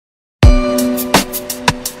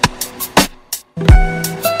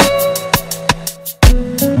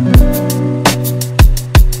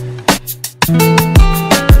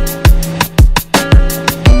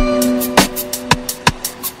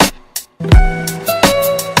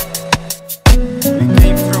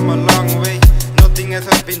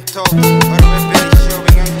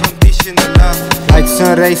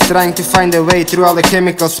race, trying to find a way through all the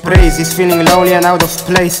chemical sprays. He's feeling lonely and out of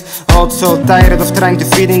place, also tired of trying to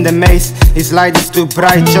fit in the maze. His light is too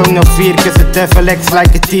bright, showing no fear cause the devil acts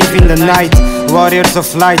like a thief in the night. Warriors of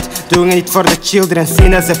light, doing it for the children,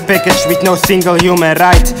 seen as a package with no single human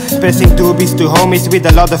right. Passing doobies to homies with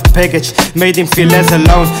a lot of baggage, made him feel less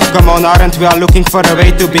alone. Come on, aren't we all looking for a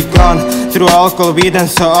way to be gone? Through alcohol, weed and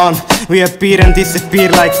so on, we appear and disappear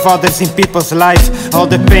like fathers in people's life. All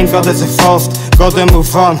the pain got us evolved, gotta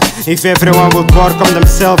move on. If everyone would work on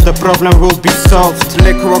themselves, the problem would be solved.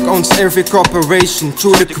 BlackRock owns every corporation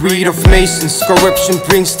through the greed of masons. Corruption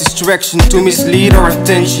brings distraction to mislead our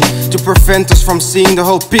attention, to prevent us from seeing the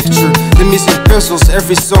whole picture. The missing puzzles,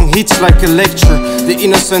 every song hits like a lecture. The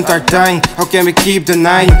innocent are dying, how can we keep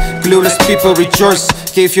denying? Clueless people rejoice,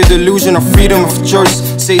 gave you the illusion of freedom of choice.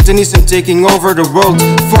 Satanism taking over the world.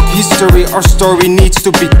 Fuck history, our story needs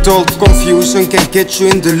to be told. Confusion can get you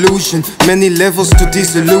in delusion, many levels to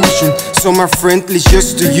disillusion. Some are friendly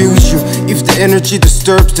just to use you. If the energy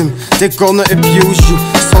disturbs them, they're gonna abuse you.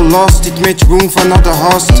 So lost, it made room for another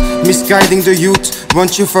host. Misguiding the youth,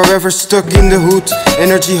 want you forever stuck in the hood.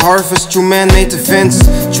 Energy harvest through man-made events,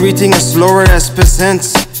 treating us lower as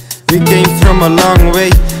peasants. We came from a long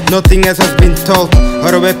way, nothing else has been told.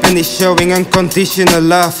 Our weapon is showing unconditional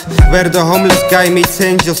love, where the homeless guy meets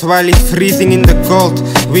angels while he's freezing in the cold.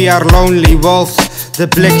 We are lonely wolves, the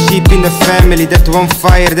black sheep in the family that won't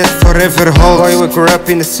fire, that forever holds. Boy, we grew up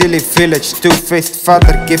in a silly village, two-faced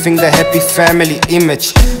father giving the happy family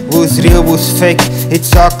image. Who's real, who's fake,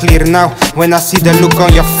 it's all clear now when I see the look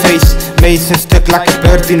on your face. Mason stuck like a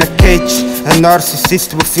bird in a cage, a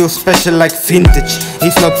narcissist will feel special like vintage.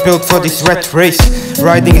 He's not built for this rat race,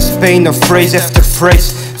 riding his pain of phrase after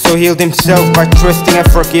phrase. So healed himself by trusting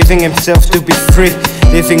and forgiving himself to be free.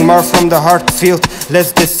 Living more from the heart field,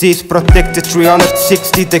 less disease, protected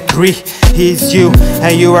 360 degree. He is you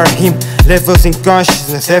and you are him, levels in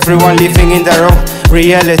consciousness, everyone living in their own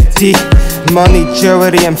reality. Money,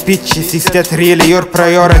 jewelry and bitches, is that really your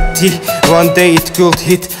priority? One day it could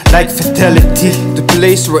hit like fatality. The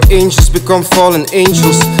place where angels become fallen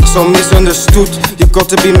angels, so misunderstood. You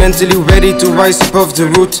gotta be mentally ready to rise above the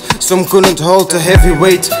root. Some couldn't hold the heavy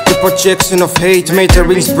weight, the projection of hate made their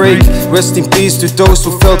wings break. Rest in peace to those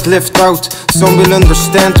who felt left out. Some will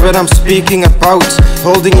understand what I'm speaking about,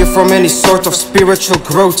 holding you from any sort of spiritual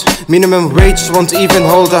growth. Minimum wage won't even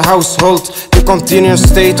hold a household. The continuous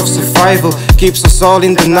state of survival keeps us all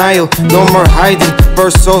in denial. No more hiding,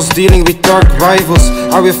 poor souls dealing with dark rivals.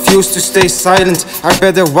 I refuse to stay silent, I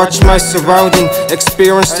better watch my surrounding.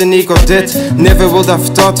 Experienced an ego death, never would have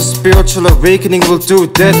thought a spiritual awakening will do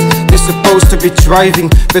that. They're supposed to be thriving,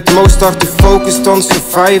 but most are too focused on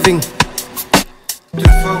surviving.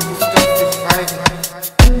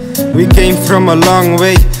 We came from a long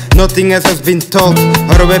way, nothing else has been told.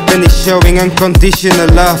 Our weapon is showing unconditional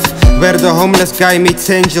love, where the homeless guy meets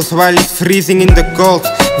angels while he's freezing in the cold.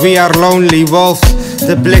 We are lonely wolves,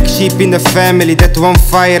 the black sheep in the family that won't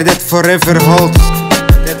fire, that forever holds.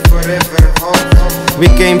 We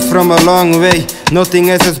came from a long way, nothing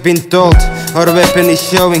else has been told. Our weapon is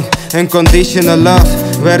showing unconditional love,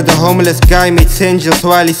 where the homeless guy meets angels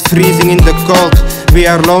while he's freezing in the cold. We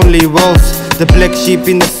are lonely wolves, the black sheep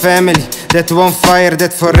in the family that won't fire,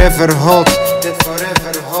 that forever holds.